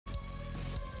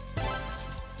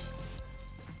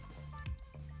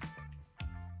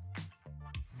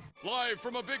Live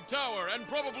from a big tower and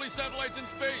probably satellites in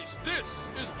space,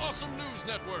 this is Awesome News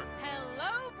Network.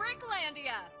 Hello,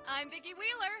 Bricklandia. I'm Vicki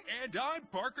Wheeler. And I'm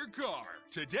Parker Carr.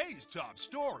 Today's top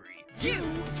story. You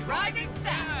driving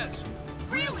fast.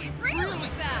 Really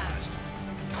fast.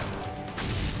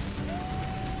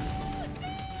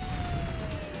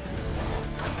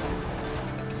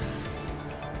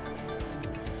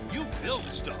 You build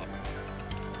stuff.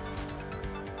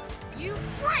 You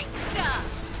break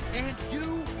stuff. And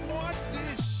you want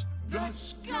this. The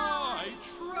Sky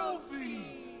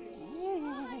Trophy.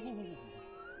 Ooh.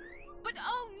 But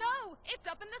oh no, it's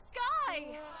up in the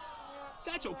sky.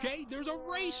 That's okay, there's a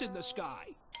race in the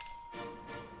sky.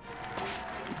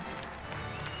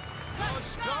 The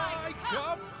Sky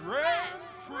Cup Grand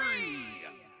Prix.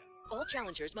 All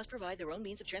challengers must provide their own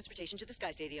means of transportation to the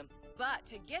Sky Stadium. But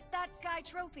to get that Sky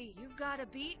Trophy, you've got to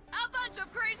beat a bunch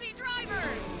of crazy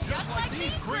drivers. Just like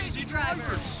these crazy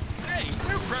drivers. Hey,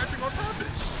 they're crashing on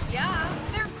purpose. Yeah,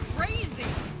 they're crazy.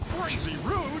 Crazy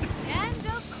rude. And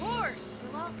of course,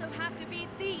 you'll also have to beat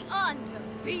the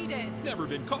undefeated, Never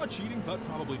been caught cheating, but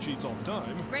probably cheats all the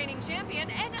time. reigning champion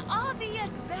and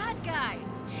obvious bad guy,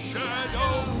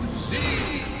 Shadow Z.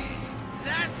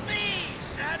 That's me,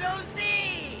 Shadow Z!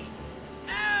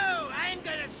 Oh, I'm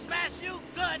gonna smash you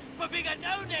good for being a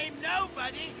no-name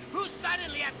nobody who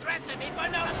suddenly a threat to me for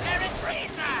no apparent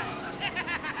reason!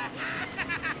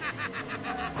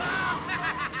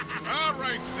 All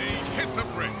right, Z, hit the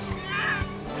bricks.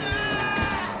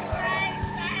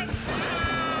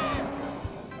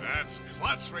 That's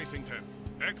Clutch Racington.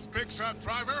 Ex-big shot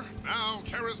driver, now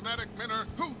charismatic winner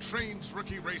who trains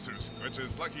rookie racers, which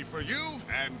is lucky for you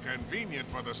and convenient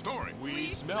for the story.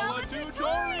 We smell a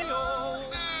tutorial.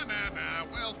 Nah,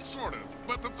 well, sort of,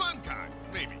 but the fun kind,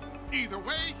 maybe. Either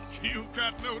way, you've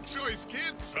got no choice,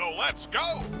 kid, so let's go!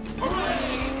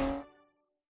 Hooray!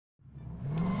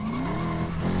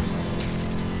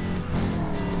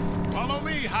 Follow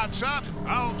me, hotshot.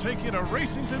 I'll take you to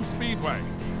Racington Speedway.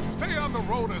 Stay on the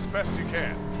road as best you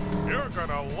can. You're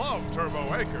gonna love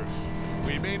Turbo Acres.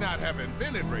 We may not have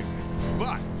invented racing,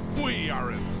 but we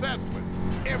are obsessed with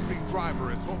it. Every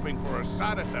driver is hoping for a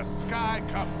shot at the Sky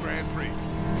Cup Grand Prix.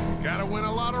 Gotta win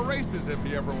a lot of races if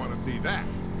you ever want to see that.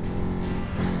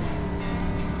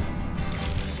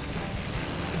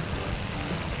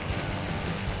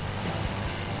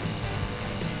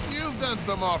 You've done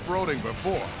some off-roading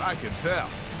before, I can tell.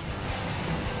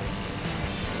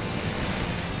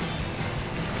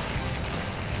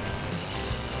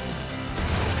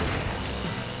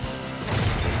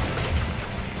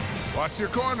 Watch your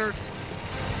corners.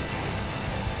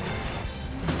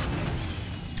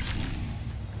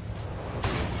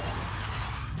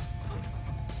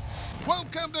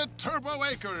 Welcome to Turbo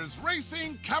Acres,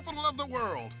 racing capital of the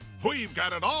world. We've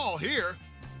got it all here.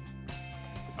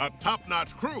 A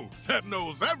top-notch crew that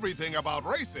knows everything about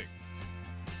racing.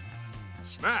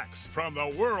 Snacks from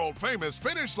the world-famous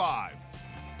finish line.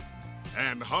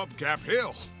 And Hubcap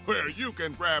Hill, where you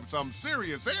can grab some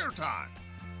serious airtime.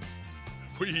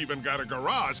 We even got a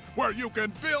garage where you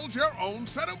can build your own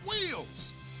set of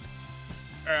wheels.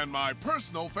 And my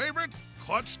personal favorite,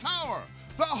 Clutch Tower,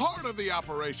 the heart of the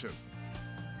operation.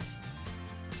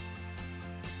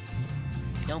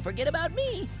 Don't forget about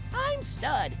me. I'm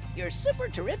Stud, your super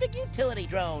terrific utility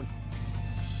drone.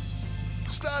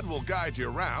 Stud will guide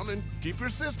you around and keep your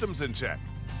systems in check.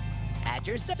 At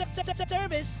your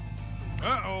service.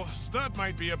 Uh-oh, Stud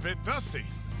might be a bit dusty.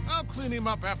 I'll clean him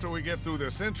up after we get through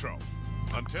this intro.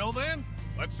 Until then,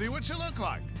 let's see what you look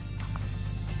like.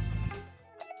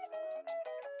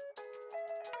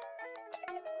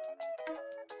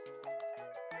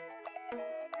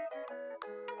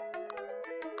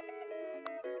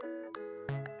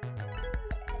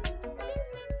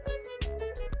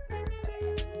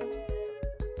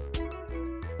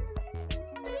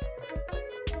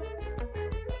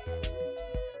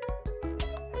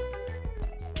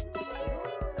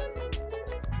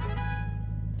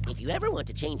 If you ever want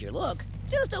to change your look,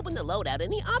 just open the loadout in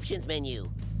the options menu.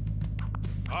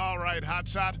 All right,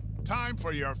 hotshot, time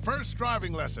for your first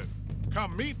driving lesson.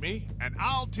 Come meet me, and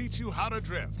I'll teach you how to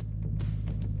drift.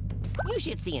 You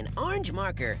should see an orange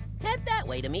marker. Head that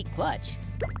way to meet Clutch.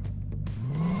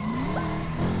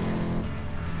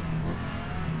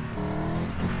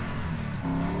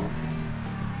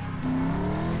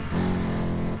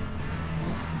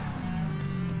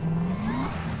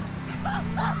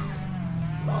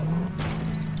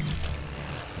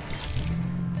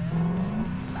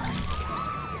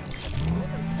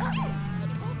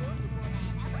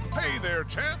 Hey there,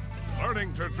 champ.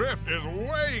 Learning to drift is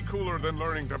way cooler than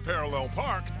learning to parallel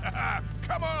park.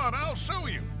 Come on, I'll show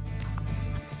you.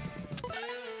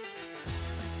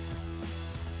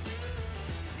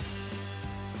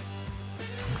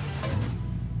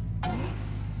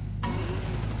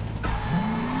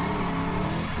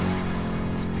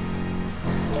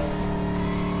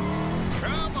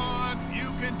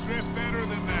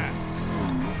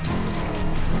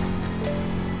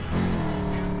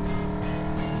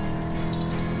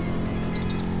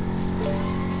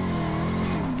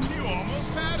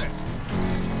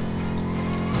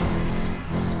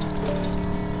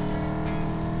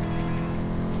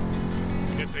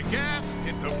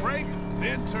 The brake,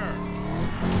 then turn.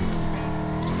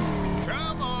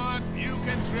 Come on, you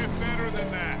can drift better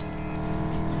than that.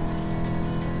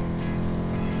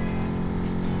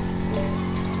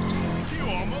 You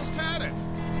almost had it.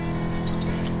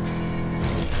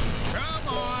 Come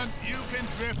on, you can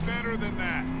drift better than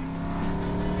that.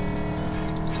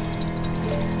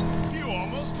 You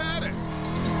almost had it.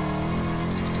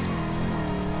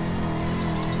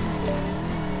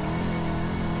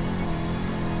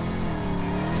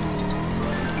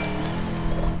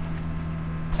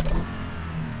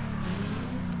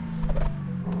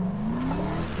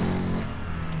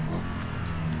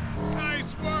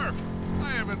 Nice work.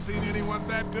 I haven't seen anyone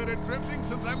that good at drifting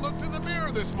since I looked in the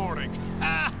mirror this morning.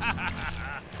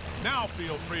 Now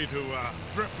feel free to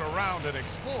drift around and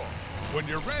explore. When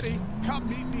you're ready, come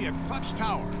meet me at Clutch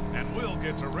Tower, and we'll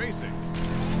get to racing.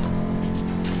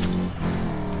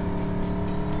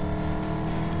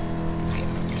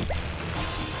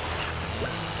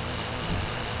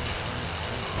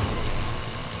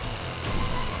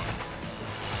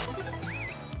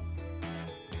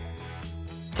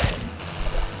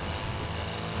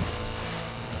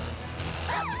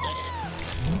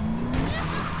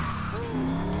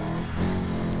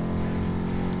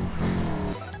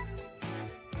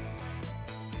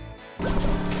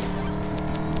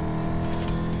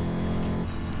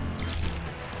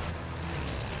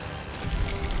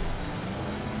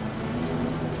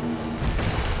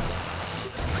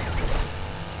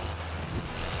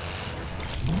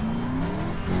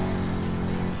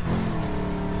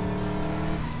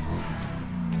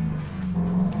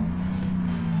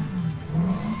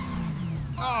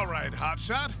 All right,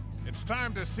 Hotshot. It's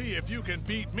time to see if you can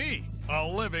beat me, a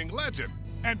living legend,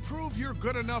 and prove you're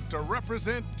good enough to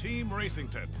represent Team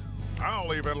Racington.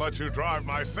 I'll even let you drive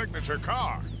my signature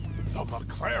car, the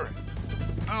McLaren.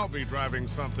 I'll be driving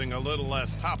something a little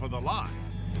less top of the line.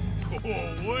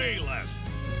 Oh, way less.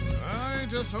 I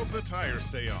just hope the tires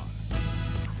stay on.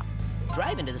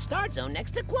 Drive into the start zone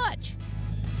next to Clutch.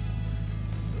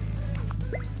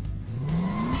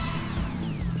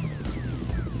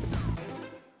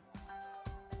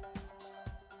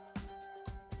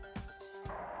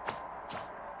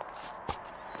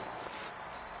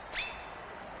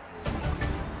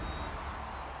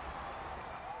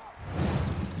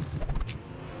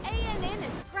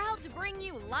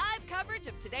 Live coverage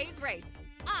of today's race.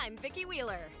 I'm Vicki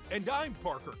Wheeler. And I'm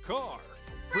Parker Carr.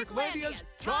 Bricklandia's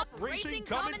top racing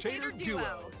commentator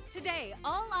duo. Today,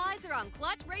 all eyes are on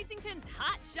Clutch Racington's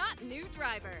hotshot new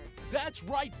driver. That's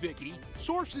right, Vicki.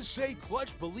 Sources say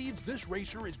Clutch believes this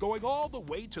racer is going all the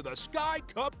way to the Sky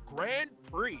Cup Grand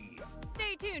Prix.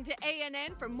 Stay tuned to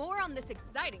ANN for more on this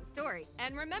exciting story.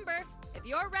 And remember, if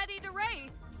you're ready to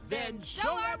race, then so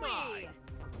am I.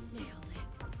 Nailed it.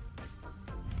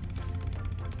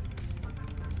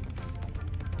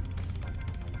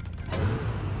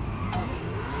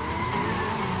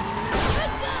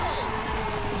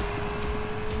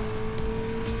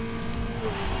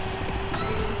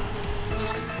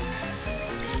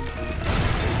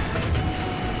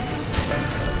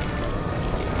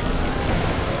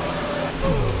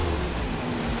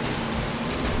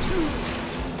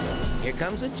 Here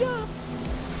comes a jump.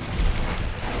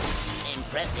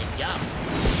 Impressive jump.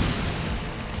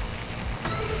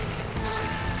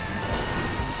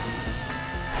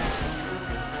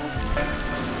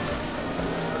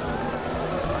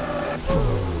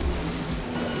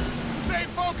 Stay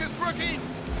focused, rookie!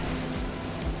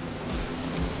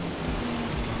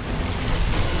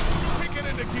 Kick it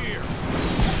into gear.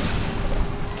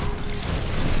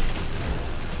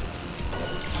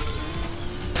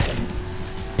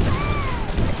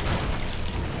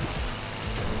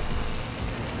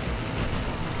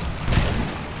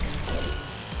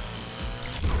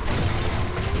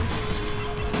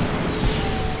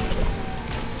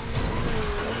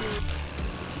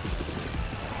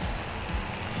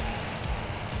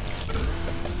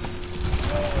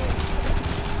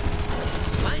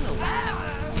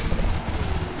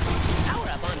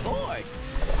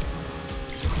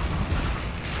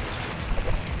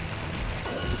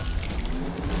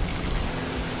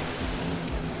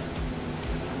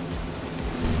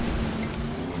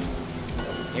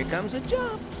 Here comes a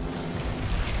jump.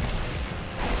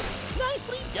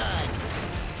 Nicely done.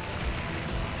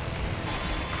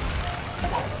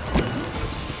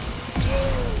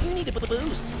 You need to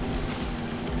boost.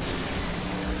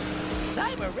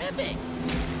 Cyberific.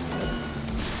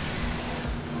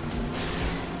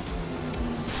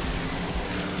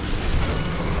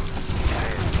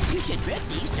 You should drift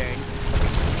these turns.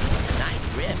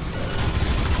 Nice drift.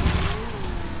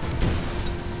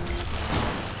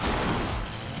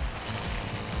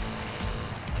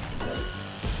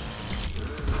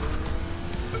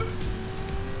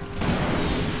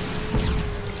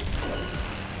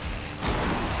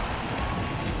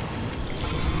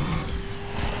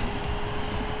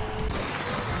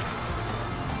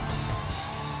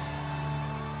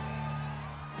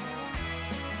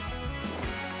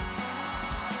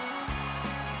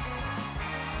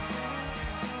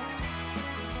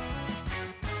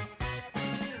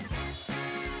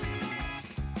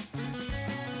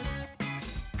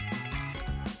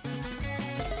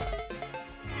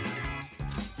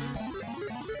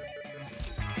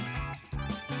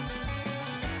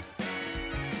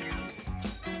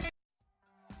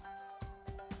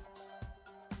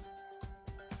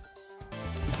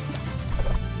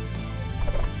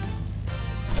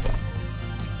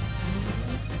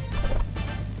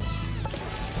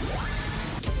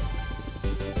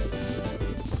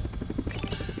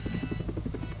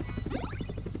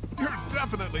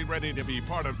 definitely ready to be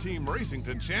part of Team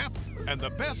Racington, champ. And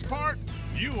the best part,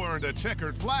 you earned a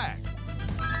checkered flag.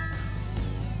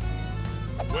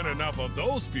 Win enough of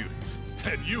those beauties,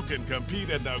 and you can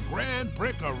compete in the Grand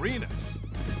Brick Arenas.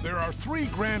 There are 3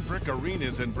 Grand Brick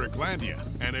Arenas in Bricklandia,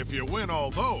 and if you win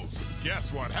all those,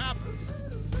 guess what happens?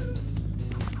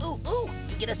 Ooh,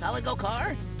 you get a solid gold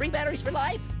car, free batteries for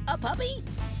life, a puppy?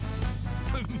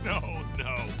 No.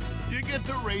 You get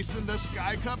to race in the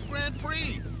Sky Cup Grand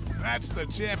Prix. That's the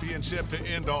championship to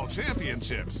end all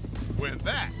championships. Win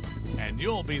that, and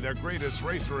you'll be the greatest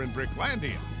racer in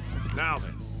Bricklandia. Now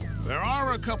then, there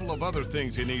are a couple of other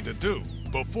things you need to do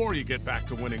before you get back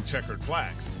to winning checkered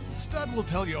flags. Stud will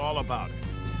tell you all about it.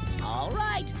 All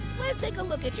right, let's take a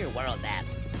look at your world map.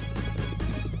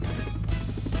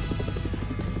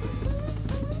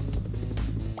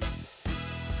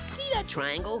 See that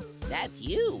triangle? That's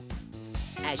you.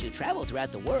 As you travel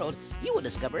throughout the world, you will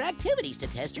discover activities to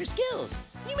test your skills.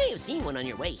 You may have seen one on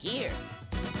your way here.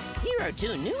 Here are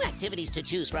 2 new activities to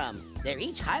choose from. They're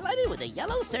each highlighted with a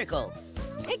yellow circle.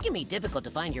 It can be difficult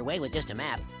to find your way with just a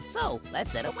map, so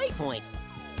let's set a waypoint.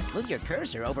 Move your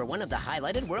cursor over one of the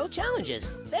highlighted world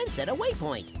challenges, then set a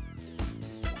waypoint.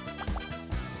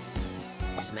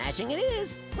 Smashing it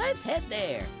is. Let's head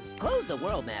there. Close the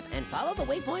world map and follow the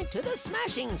waypoint to the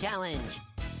smashing challenge.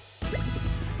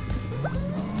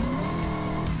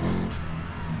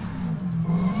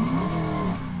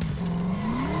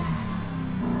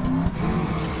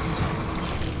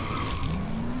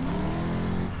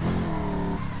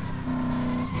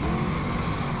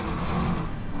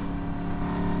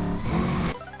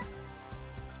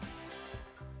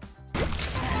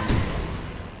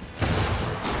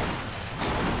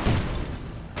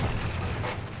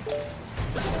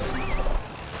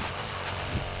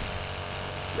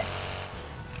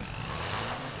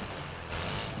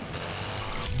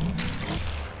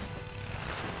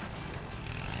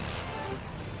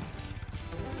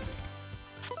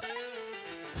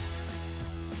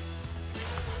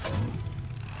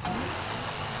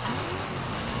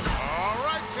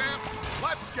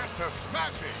 Get to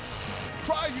smashing.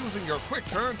 Try using your quick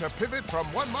turn to pivot from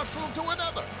one mushroom to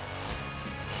another.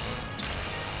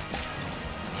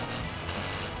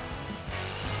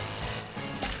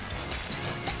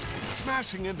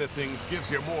 Smashing into things gives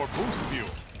you more boost fuel.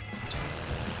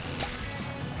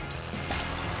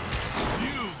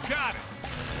 You got it.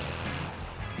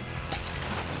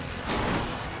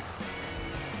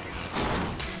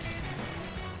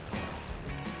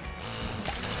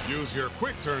 Use your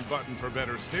quick turn button for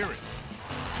better steering.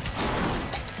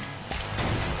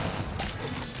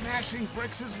 Smashing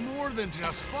bricks is more than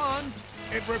just fun.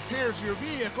 It repairs your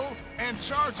vehicle and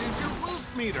charges your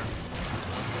boost meter.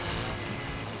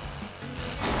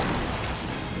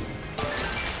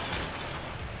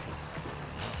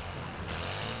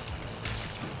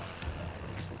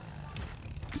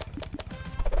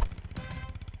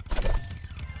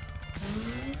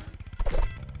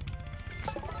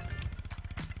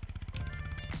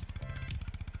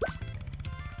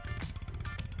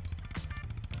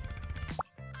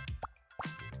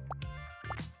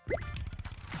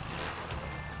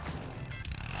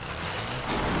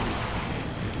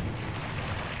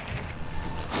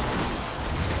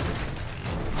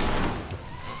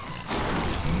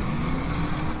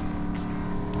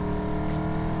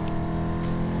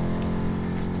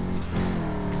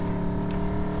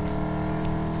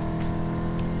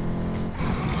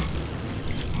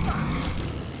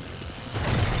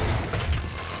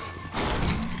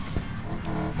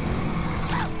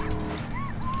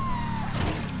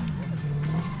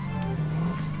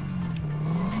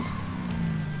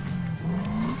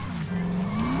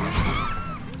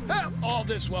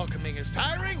 This welcoming is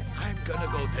tiring. I'm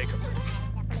gonna go take a look.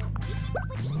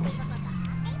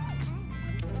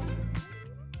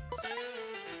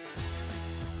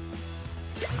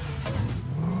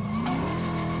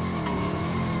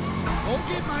 Don't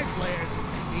get my flares.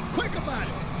 Be quick about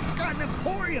it. I've got an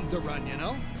emporium to run, you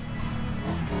know?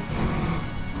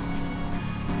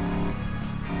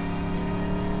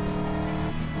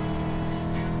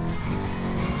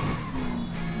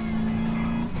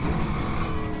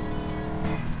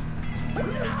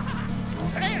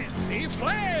 Fancy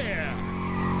flare!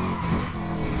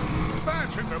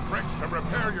 Smash into bricks to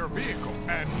repair your vehicle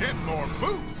and get more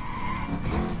boost.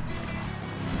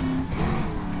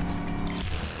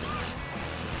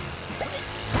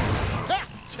 Ha!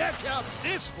 Check out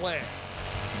this flare!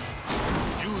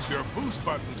 Use your boost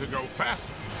button to go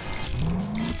faster.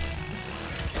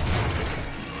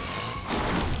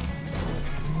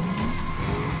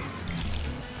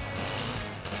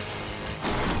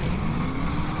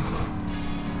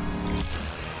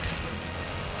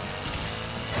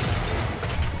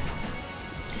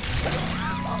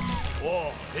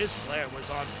 this flare was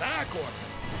on back orbit.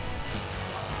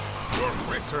 Your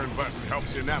quick turn button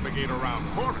helps you navigate around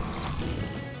corners.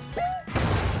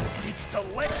 It's the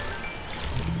left.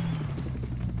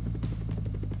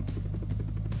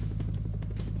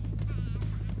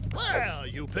 Well,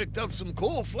 you picked up some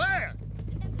cool flair.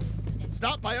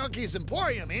 Stop by Unky's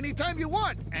Emporium anytime you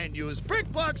want and use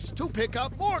BrickBucks to pick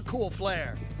up more cool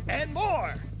flair and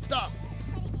more stuff.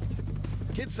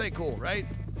 Kids say cool, right?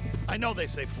 I know they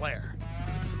say flair.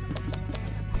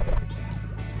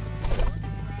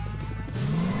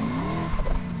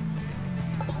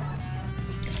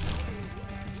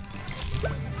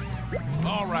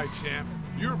 All right, champ.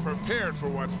 You're prepared for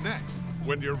what's next.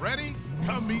 When you're ready,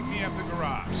 come meet me at the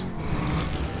garage.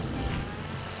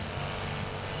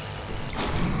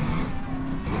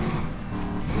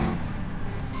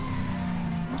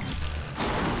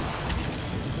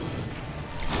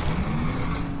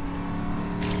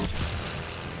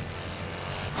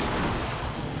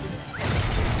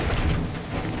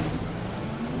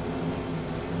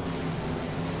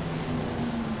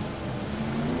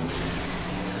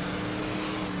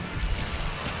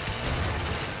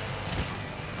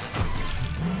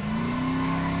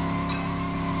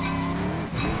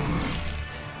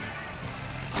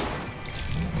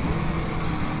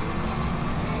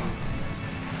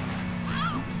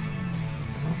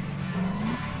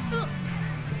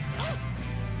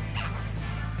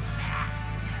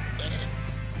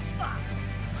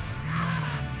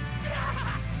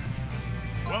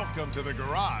 Welcome to the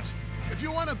garage. If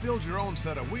you want to build your own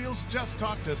set of wheels, just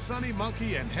talk to Sunny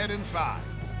Monkey and head inside.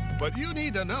 But you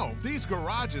need to know, these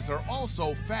garages are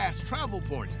also fast travel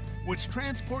points, which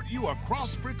transport you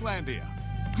across Bricklandia.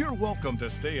 You're welcome to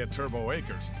stay at Turbo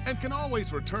Acres and can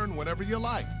always return whenever you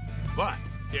like. But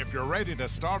if you're ready to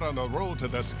start on the road to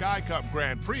the Sky Cup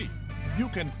Grand Prix, you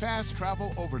can fast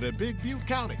travel over to Big Butte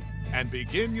County and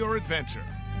begin your adventure.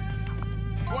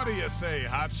 What do you say,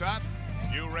 Hotshot?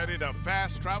 You ready to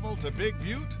fast travel to Big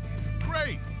Butte?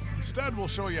 Great! Stud will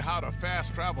show you how to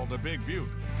fast travel to Big Butte.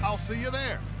 I'll see you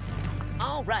there.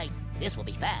 All right, this will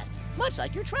be fast, much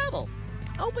like your travel.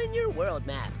 Open your world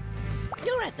map.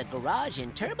 You're at the garage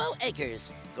in Turbo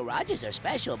Acres. Garages are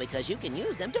special because you can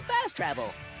use them to fast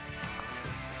travel.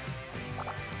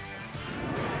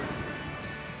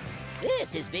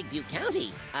 This is Big Butte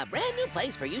County, a brand new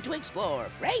place for you to explore,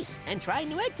 race, and try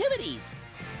new activities.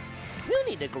 You'll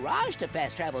need a garage to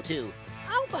fast travel to.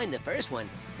 I'll find the first one,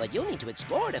 but you'll need to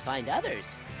explore to find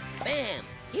others. Bam!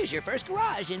 Here's your first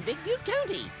garage in Big Butte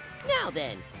County. Now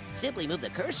then, simply move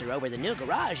the cursor over the new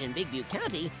garage in Big Butte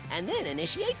County and then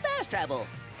initiate fast travel.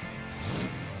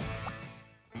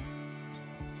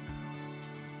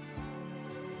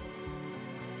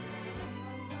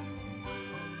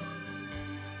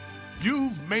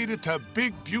 You've made it to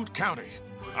Big Butte County.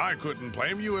 I couldn't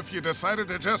blame you if you decided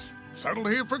to just settle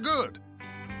here for good.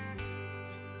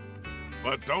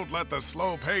 But don't let the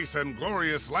slow pace and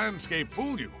glorious landscape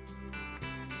fool you.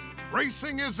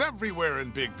 Racing is everywhere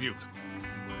in Big Butte.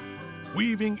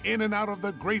 Weaving in and out of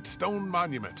the great stone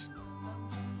monuments.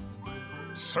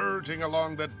 Surging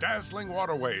along the dazzling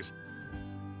waterways.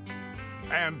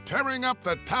 And tearing up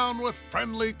the town with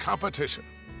friendly competition.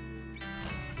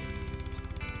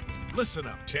 Listen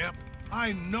up, champ.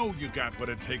 I know you got what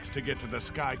it takes to get to the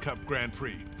Sky Cup Grand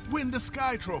Prix, win the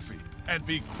Sky Trophy, and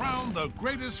be crowned the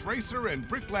greatest racer in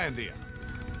Bricklandia.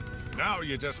 Now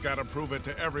you just gotta prove it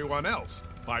to everyone else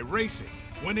by racing,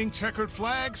 winning checkered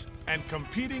flags, and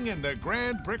competing in the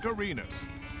Grand Brick Arenas.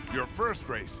 Your first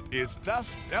race is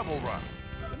Dust Devil Run.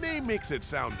 The name makes it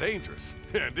sound dangerous,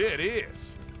 and it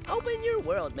is. Open your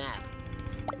world map.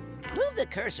 Move the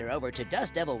cursor over to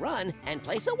Dust Devil Run and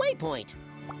place a waypoint.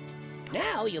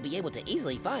 Now you'll be able to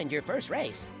easily find your first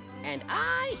race. And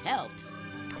I helped.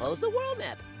 Close the world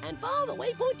map and follow the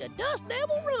waypoint to Dust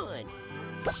Devil Run.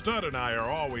 Stud and I are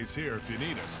always here if you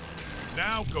need us.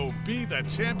 Now go be the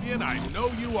champion I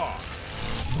know you are.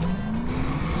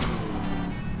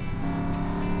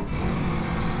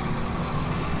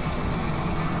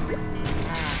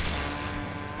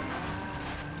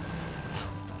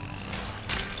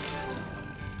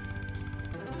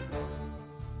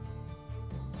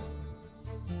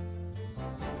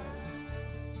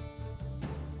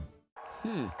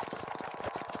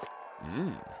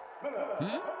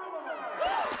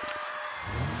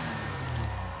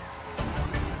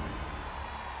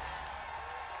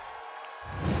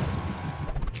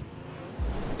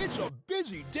 It's a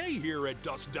busy day here at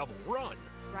Dust Devil Run.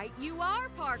 Right you are,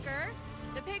 Parker.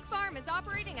 The pig farm is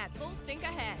operating at full stink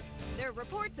ahead. There are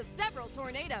reports of several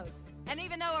tornadoes. And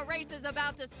even though a race is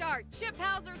about to start, Chip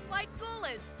Hauser's flight school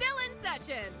is still in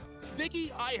session.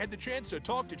 Vicky, I had the chance to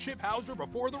talk to Chip Hauser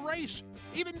before the race.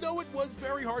 Even though it was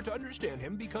very hard to understand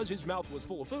him because his mouth was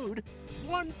full of food,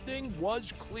 one thing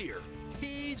was clear.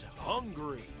 He's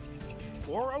hungry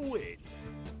for a win.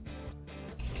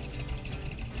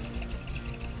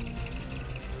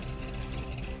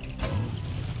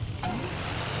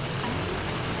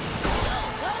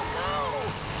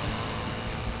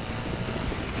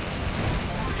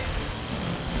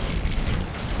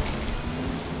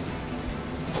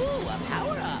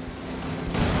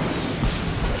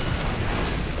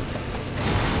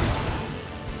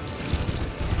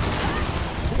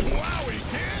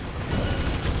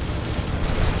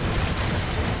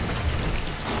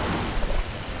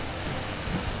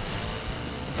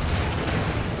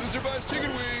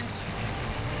 Chicken wings!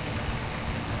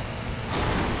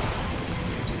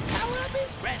 Power up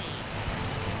is ready!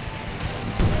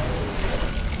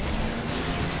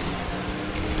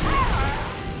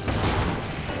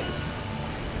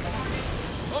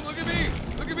 Oh, look at me!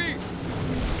 Look at me!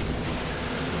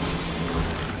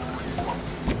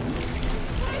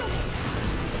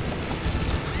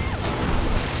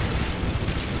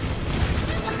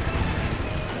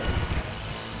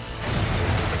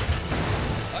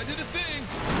 I did a thing!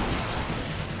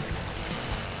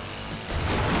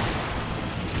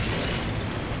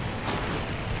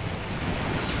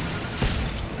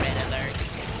 Red alert!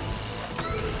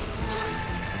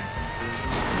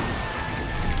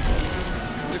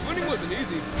 If winning wasn't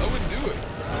easy, I wouldn't do it.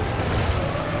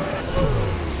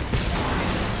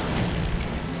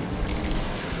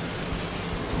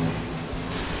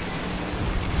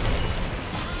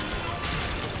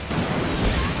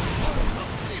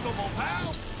 Unbelievable,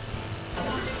 pal!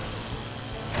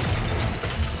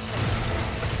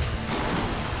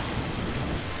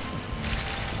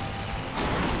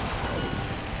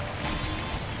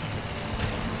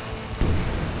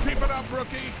 Keep it up,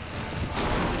 rookie!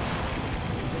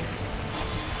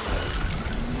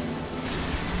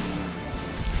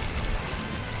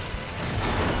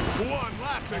 One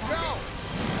lap to go!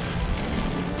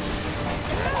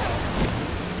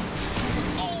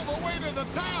 All the way to the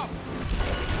top!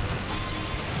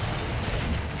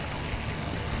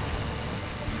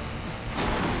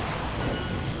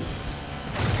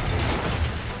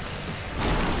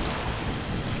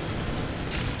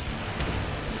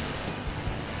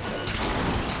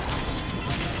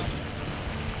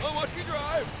 Oh, watch me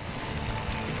drive!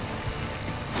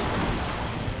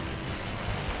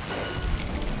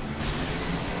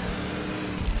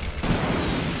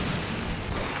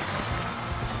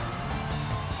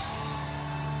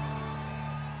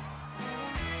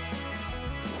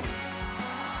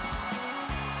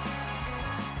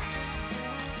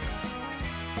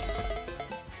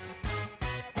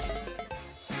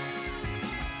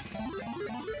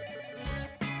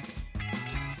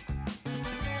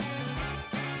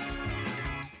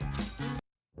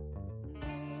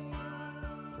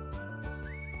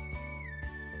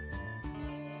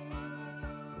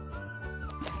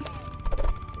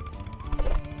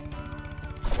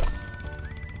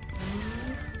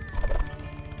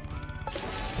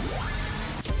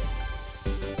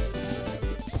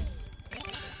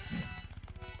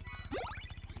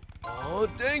 Oh,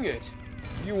 dang it!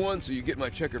 You won, so you get my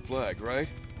checker flag, right?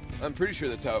 I'm pretty sure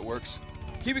that's how it works.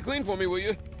 Keep it clean for me, will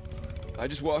you? I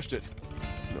just washed it.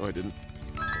 No, I didn't.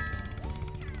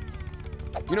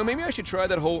 You know, maybe I should try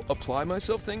that whole apply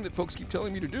myself thing that folks keep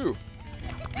telling me to do.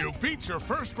 You beat your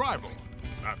first rival.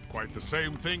 Not quite the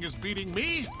same thing as beating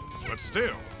me, but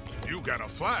still, you got a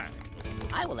flag.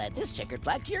 I will add this checkered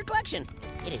flag to your collection.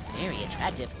 It is very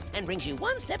attractive and brings you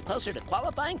one step closer to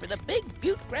qualifying for the Big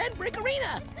Butte Grand Brick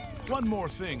Arena. One more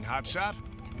thing, Hotshot.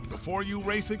 Before you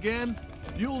race again,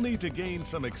 you'll need to gain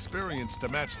some experience to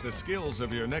match the skills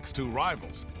of your next two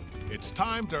rivals. It's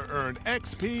time to earn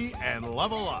XP and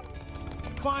level up.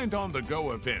 Find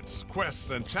on-the-go events,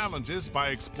 quests, and challenges by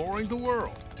exploring the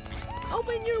world.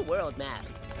 Open your world map.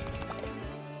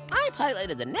 I've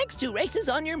highlighted the next two races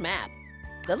on your map.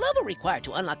 The level required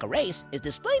to unlock a race is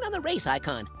displayed on the race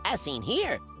icon, as seen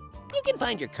here. You can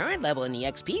find your current level in the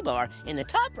XP bar in the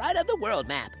top right of the world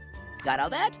map. Got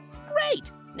all that?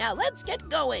 Great! Now let's get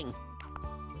going!